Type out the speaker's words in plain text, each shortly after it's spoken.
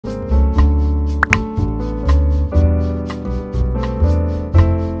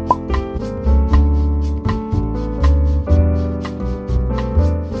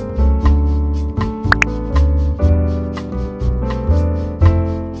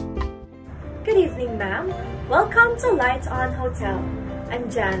ma'am. Welcome to Lights On Hotel. I'm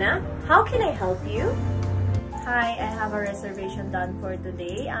Jana. How can I help you? Hi, I have a reservation done for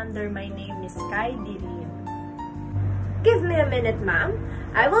today under my name is Sky Lim. Give me a minute, ma'am.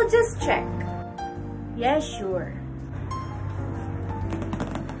 I will just check. Yes, sure.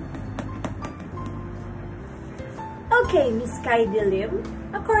 Okay, Miss Sky Lim.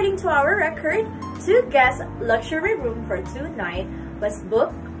 According to our record, 2-guest luxury room for 2 nights was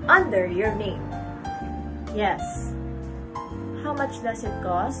booked under your name. Yes. How much does it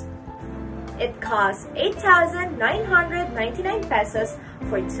cost? It costs 8,999 pesos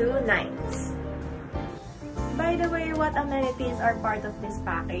for 2 nights. By the way, what amenities are part of this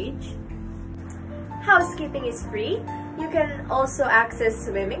package? Housekeeping is free. You can also access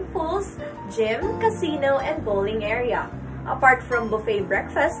swimming pools, gym, casino, and bowling area. Apart from buffet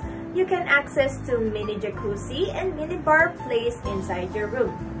breakfast, you can access to mini jacuzzi and mini bar placed inside your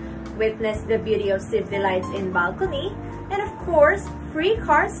room. Witness the beauty of city lights in balcony, and of course, free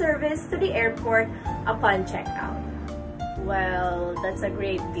car service to the airport upon checkout. Well, that's a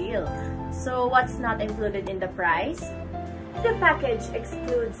great deal. So what's not included in the price? The package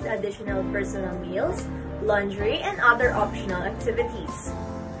excludes additional personal meals, laundry, and other optional activities.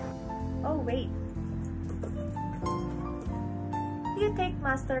 Oh, wait. Do you take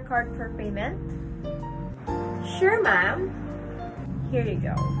MasterCard for payment? Sure, ma'am. Here you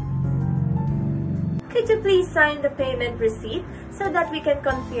go. Could you please sign the payment receipt so that we can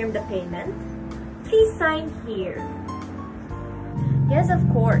confirm the payment? Please sign here. Yes, of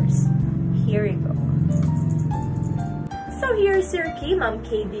course. Here you go. So here's your key, Ma'am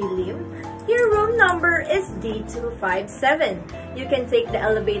KD Lim. Your room number is D257. You can take the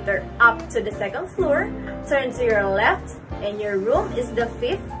elevator up to the 2nd floor, turn to your left, and your room is the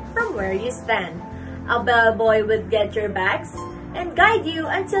 5th from where you stand. A bellboy would get your bags and guide you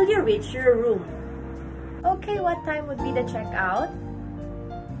until you reach your room. Okay, what time would be the checkout?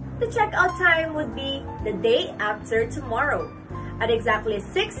 The checkout time would be the day after tomorrow at exactly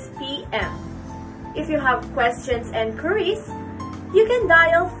 6 p.m. If you have questions and queries, you can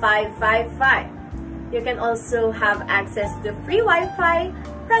dial 555. You can also have access to free Wi-Fi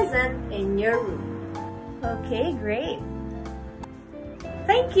present in your room. Okay, great.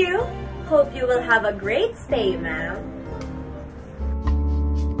 Thank you. Hope you will have a great stay, ma'am.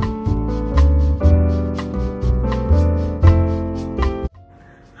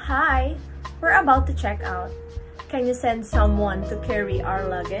 Hi, we're about to check out. Can you send someone to carry our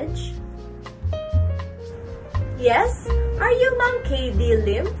luggage? Yes? Are you Ma'am KD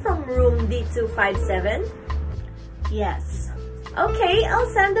Lim from room D257? Yes. Okay, I'll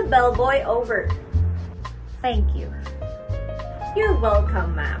send the bellboy over. Thank you. You're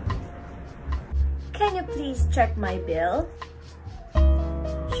welcome, ma'am. Can you please check my bill?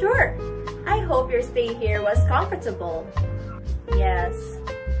 Sure. I hope your stay here was comfortable. Yes,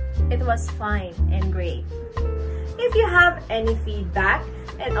 it was fine and great. If you have any feedback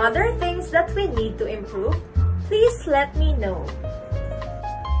and other things that we need to improve, please let me know.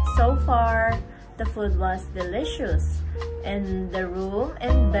 So far, the food was delicious, and the room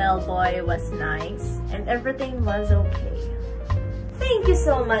and bellboy was nice, and everything was okay. Thank you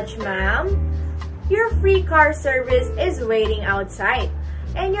so much, ma'am. Your free car service is waiting outside,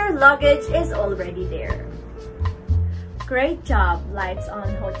 and your luggage is already there. Great job, Lights On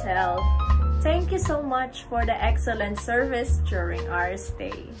Hotel. Thank you so much for the excellent service during our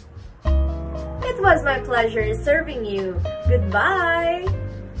stay. It was my pleasure serving you. Goodbye!